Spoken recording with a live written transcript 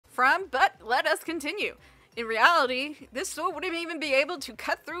from, but let us continue. In reality, this sword wouldn't even be able to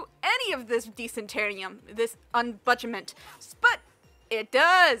cut through any of this decentarium, this unbudgement, but it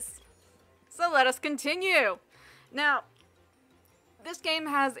does. So let us continue. Now, this game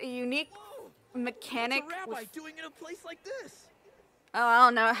has a unique mechanic. What's a rabbi doing in a place like this? Oh, I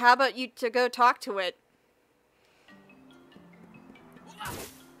don't know. How about you to go talk to it?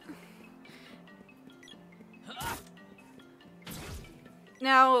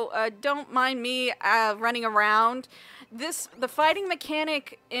 Now, don't mind me running around. The fighting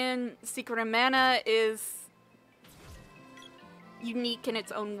mechanic in Secret of Mana is unique in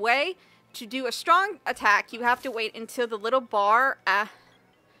its own way. To do a strong attack, you have to wait until the little bar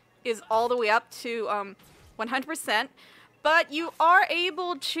is all the way up to 100%. But you are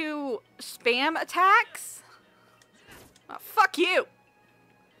able to spam attacks. Oh, fuck you!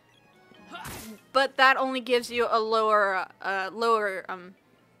 But that only gives you a lower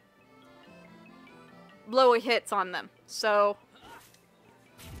hits on them. So,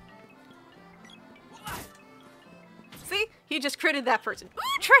 see, he just critted that person.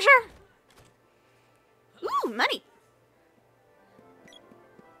 Ooh, treasure! Ooh, money.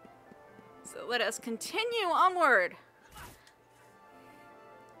 So let us continue onward.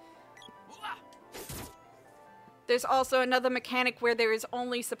 There's also another mechanic where there is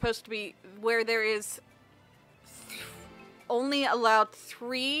only supposed to be, where there is only allowed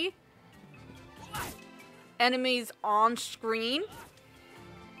 3 enemies on screen.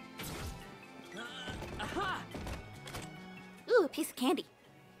 Ooh, a piece of candy.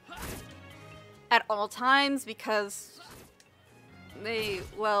 At all times, because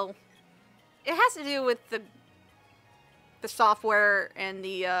well, it has to do with the software and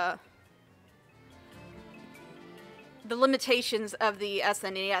the limitations of the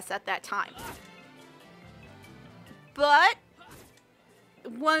SNES at that time. But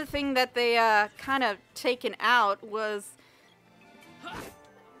one thing that they kind of taken out was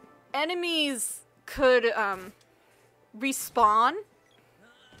enemies could respawn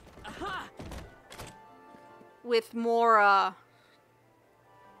with more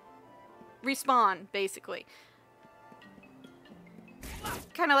respawn, basically.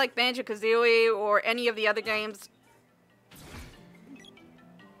 Kind of like Banjo-Kazooie or any of the other games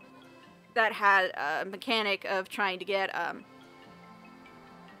that had a mechanic of trying to get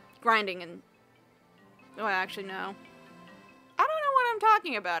grinding and... well, actually, no. I don't know what I'm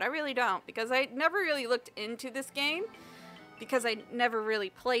talking about. I really don't, because I never really looked into this game, because I never really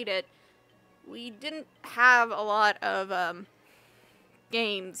played it. We didn't have a lot of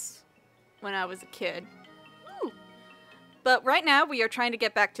games when I was a kid. Ooh. But right now, we are trying to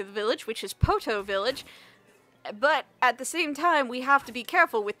get back to the village, which is Poto Village. But at the same time, we have to be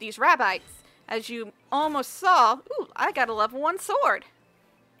careful with these rabbis. As you almost saw, ooh, I got a level 1 sword.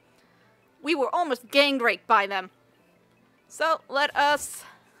 We were almost gang raped by them. So let us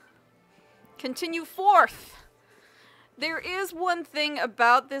continue forth. There is one thing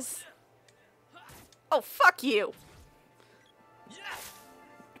about this. Oh, fuck you.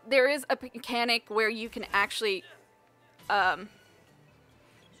 There is a mechanic where you can actually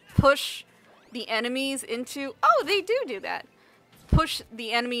push the enemies into... oh, they do that. Push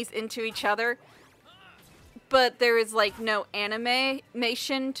the enemies into each other. But there is, like, no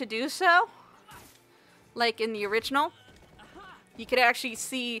animation to do so. Like in the original. You could actually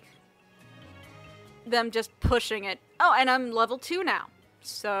see them just pushing it. Oh, and I'm level 2 now.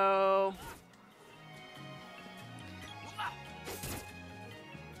 So...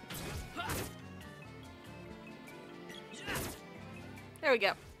 there we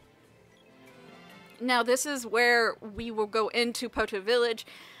go. Now this is where we will go into Poto Village,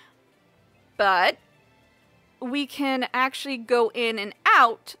 but we can actually go in and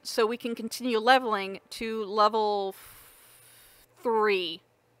out so we can continue leveling to level 3.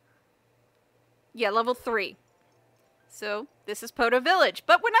 Yeah, level 3. So this is Poto Village,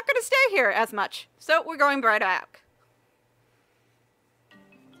 but we're not going to stay here as much, so we're going right out.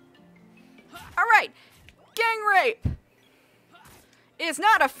 Alright, gang rape! Is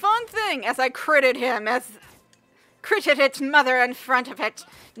not a fun thing, as I critted him, as critted its mother in front of it.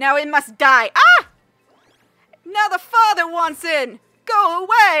 Now it must die. Ah! Now the father wants in! Go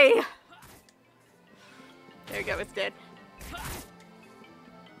away! There you go, it's dead.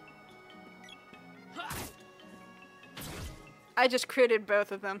 I just critted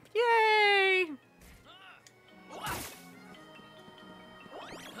both of them. Yay!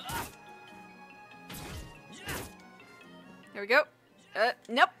 There we go.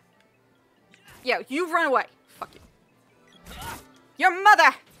 Nope. Yeah, you run away. Fuck you. Your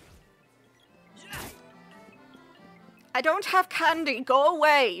mother! I don't have candy. Go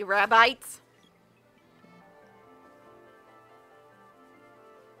away, rabbits.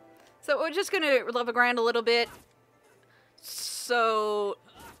 So we're just gonna level grind a little bit so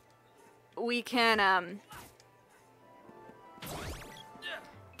we can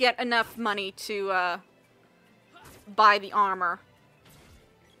get enough money to buy the armor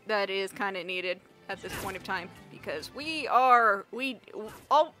that is kind of needed at this point of time, because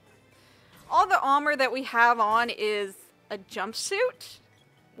all the armor that we have on is a jumpsuit.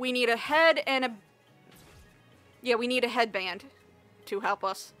 We need a head and we need a headband to help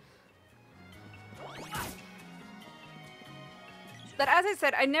us. But as I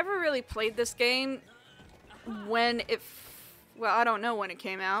said, I never really played this game when well, I don't know when it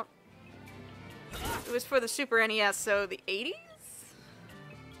came out. It was for the Super NES, so the 80s?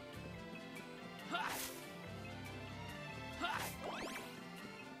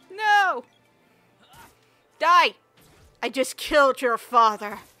 No! Die! I just killed your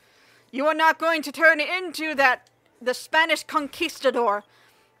father. You are not going to turn into the Spanish conquistador.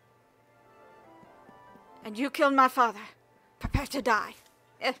 And you killed my father. Prepare to die.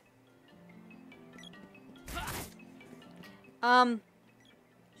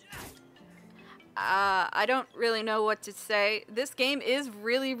 I don't really know what to say. This game is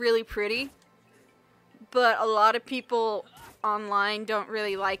really, really pretty, but a lot of people online don't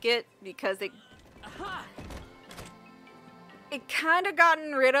really like it because it kind of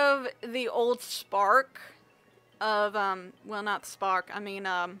gotten rid of the old spark of, well, not spark, I mean,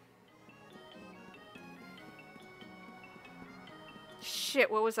 shit,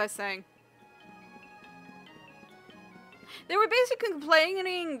 what was I saying? They were basically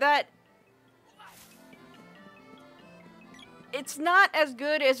complaining that it's not as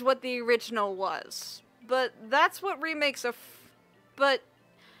good as what the original was. But that's what remakes are but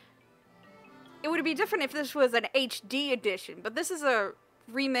it would be different if this was an HD edition. But this is a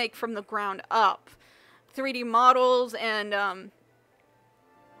remake from the ground up. 3D models and,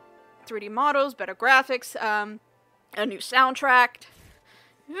 3D models, better graphics, a new soundtrack.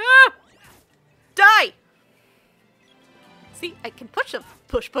 Ah! Die! See, I can push them.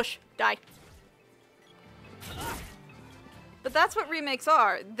 Push, push, die. But that's what remakes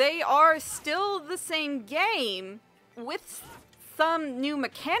are. They are still the same game with some new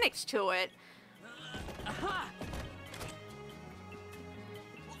mechanics to it.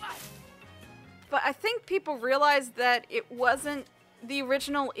 But I think people realize that it wasn't, the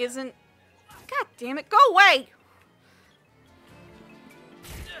original isn't, god damn it, go away!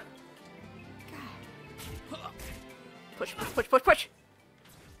 God. Push, push, push, push, push!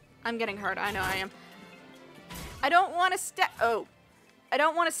 I'm getting hurt, I know I am. I don't want to stab. Oh. I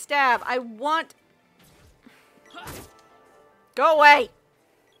don't want to stab. I want. Go away.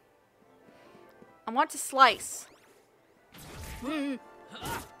 I want to slice. Go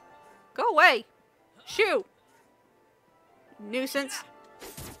away. Shoo. Nuisance.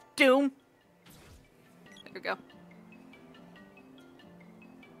 Doom. There we go.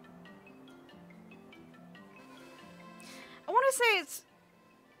 I want to say it's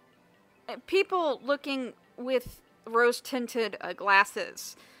people looking with rose-tinted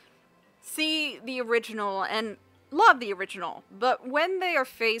glasses see the original and love the original, but when they are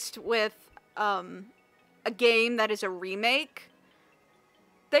faced with a game that is a remake,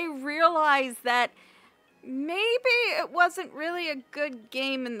 they realize that maybe it wasn't really a good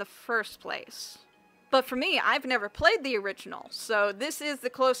game in the first place. But for me, I've never played the original, so this is the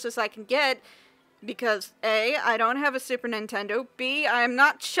closest I can get. Because A, I don't have a Super Nintendo. B, I am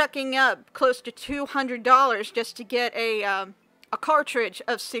not chucking up close to $200 just to get a cartridge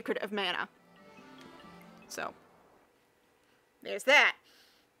of Secret of Mana. So, there's that.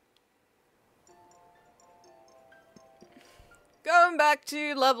 Going back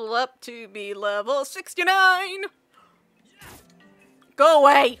to level up to be level 69. Go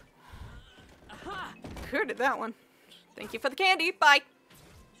away. Who did that one? Thank you for the candy. Bye.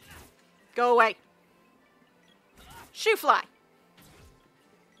 Go away. Shoe fly.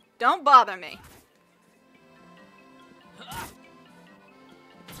 Don't bother me.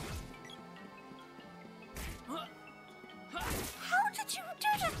 How did you do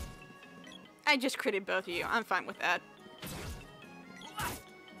that? I just critted both of you. I'm fine with that.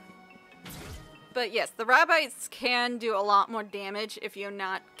 But yes, the rabbits can do a lot more damage if you're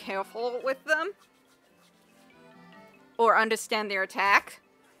not careful with them. Or understand their attack.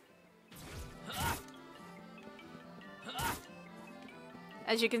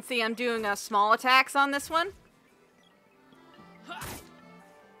 As you can see, I'm doing small attacks on this one.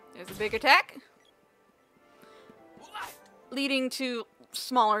 There's a big attack. Leading to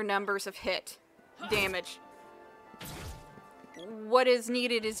smaller numbers of hit damage. what is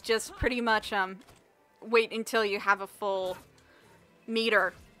needed is just pretty much, wait until you have a full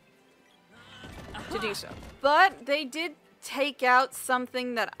meter to do so. But they did take out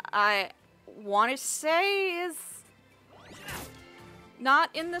something that I want to say is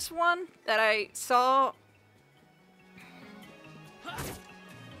not in this one, that I saw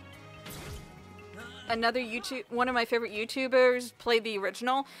one of my favorite YouTubers play the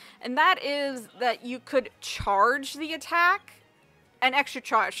original, and that is that you could charge the attack, an extra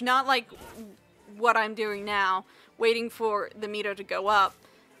charge, not like what I'm doing now, waiting for the meter to go up.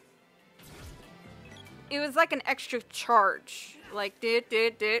 It was like an extra charge, like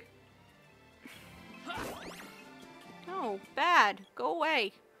dit. No, bad. Go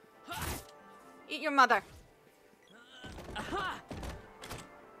away. Eat your mother.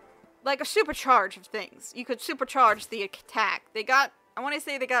 Like a supercharge of things. You could supercharge the attack. I want to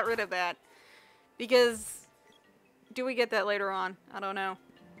say they got rid of that. Because, do we get that later on? I don't know.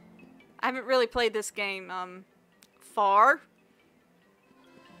 I haven't really played this game, far.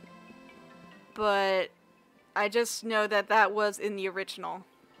 But, I just know that that was in the original.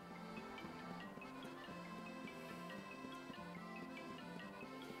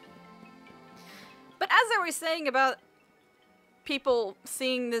 But as I was saying about people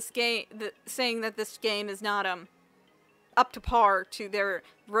seeing this game, saying that this game is not up to par to their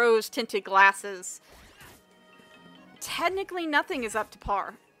rose-tinted glasses, technically nothing is up to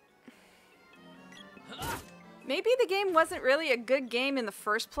par. Maybe the game wasn't really a good game in the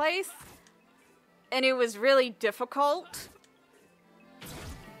first place, and it was really difficult.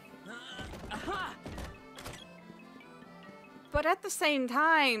 But at the same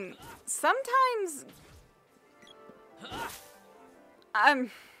time, sometimes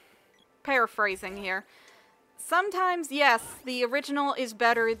I'm paraphrasing here. Sometimes, yes, the original is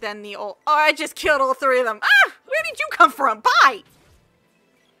better than the old. Oh, I just killed all three of them. Ah! Where did you come from? Bye!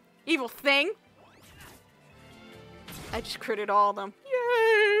 Evil thing. I just critted all of them.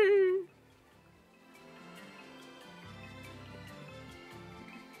 Yay!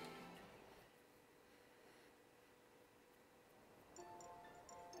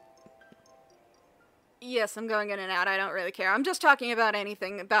 Yes, I'm going in and out. I don't really care. I'm just talking about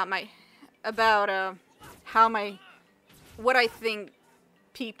anything about what I think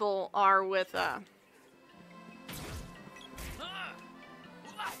people are with,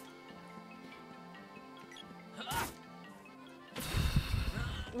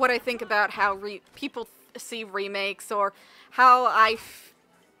 what I think about how people see remakes, or how I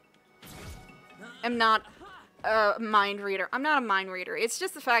am not a mind reader. I'm not a mind reader. It's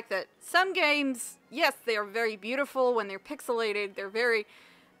just the fact that some games, yes, they are very beautiful when they're pixelated, they're very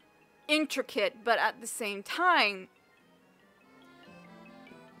intricate, but at the same time,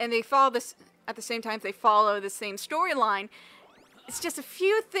 and they follow this, at the same time they follow the same storyline, it's just a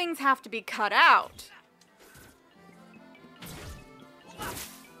few things have to be cut out.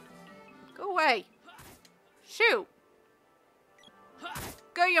 Go away. Shoot.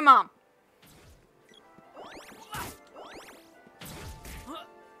 Go your mom.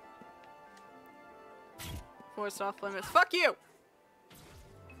 Forced off limits. Fuck you!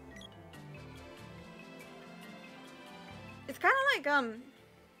 It's kind of like,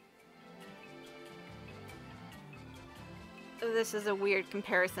 this is a weird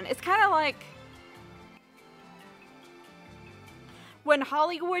comparison. It's kind of like when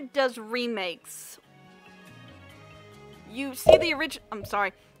Hollywood does remakes. You see the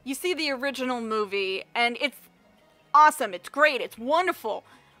you see the original movie, and it's awesome, it's great, it's wonderful.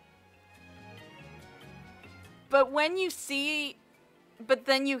 But when you see, but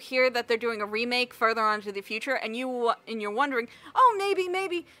then you hear that they're doing a remake further on into the future, and you're wondering, oh, maybe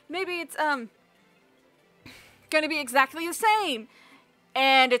it's gonna be exactly the same,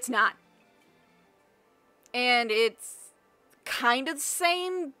 and it's not. And it's kind of the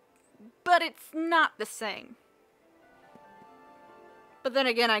same, but it's not the same. But then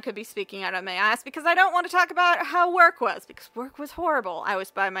again, I could be speaking out of my ass because I don't want to talk about how work was, because work was horrible. I was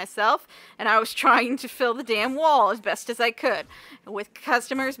by myself, and I was trying to fill the damn wall as best as I could, with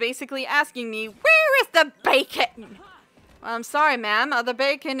customers basically asking me, where is the bacon? Well, I'm sorry, ma'am, the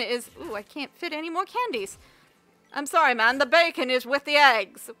bacon is... Ooh, I can't fit any more candies. I'm sorry, ma'am, the bacon is with the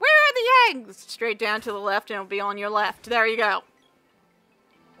eggs. Where are the eggs? Straight down to the left, and it'll be on your left. There you go.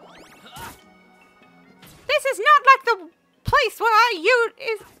 This is not like the place where I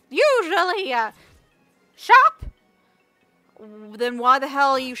usually shop. Then why the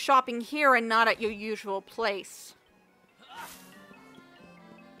hell are you shopping here and not at your usual place?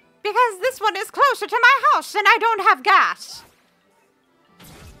 Because this one is closer to my house and I don't have gas.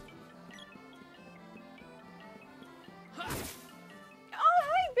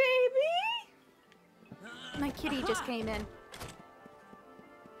 My kitty just came in.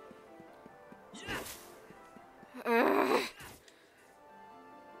 Ugh.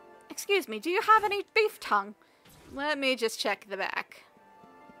 Excuse me, do you have any beef tongue? Let me just check the back.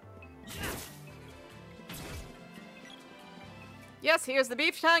 Yes, here's the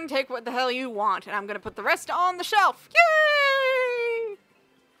beef tongue. Take what the hell you want. And I'm gonna put the rest on the shelf. Yay!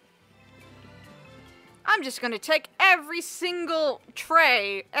 I'm just gonna take every single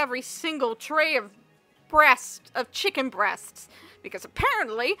tray of chicken breasts. Because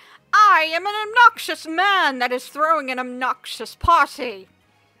apparently, I am an obnoxious man that is throwing an obnoxious party.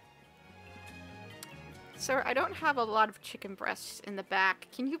 Sir, I don't have a lot of chicken breasts in the back.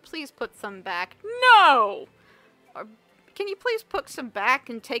 Can you please put some back? No! Or can you please put some back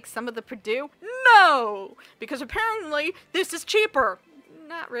and take some of the Purdue? No! Because apparently, this is cheaper.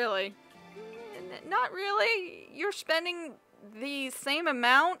 Not really. Not really. You're spending the same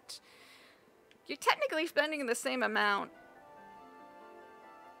amount. You're technically spending the same amount.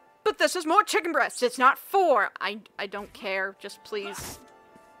 But this is more chicken breasts. It's not 4. I don't care. Just please.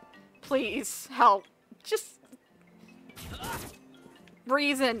 Please, help. Just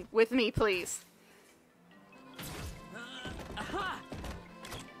reason with me, please.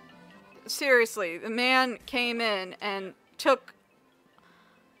 Seriously, the man came in and took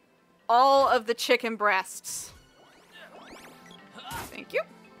all of the chicken breasts. Thank you.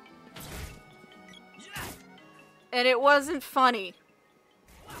 And it wasn't funny.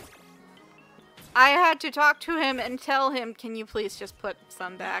 I had to talk to him and tell him, can you please just put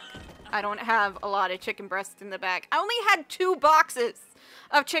some back? I don't have a lot of chicken breasts in the back. I only had 2 boxes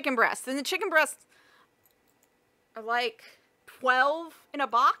of chicken breasts. And the chicken breasts are like 12 in a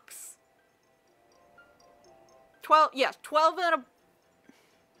box. 12, yes, 12 in a...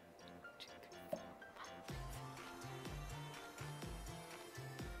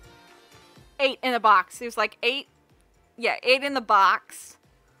 Eight in a box. It was like 8. Yeah, 8 in the box.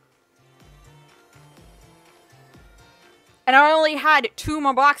 And I only had 2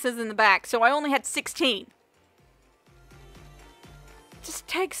 more boxes in the back, so I only had 16. Just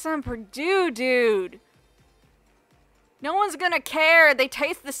take some Purdue, dude. No one's gonna care. They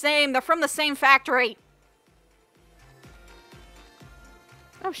taste the same. They're from the same factory.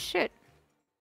 Oh, shit.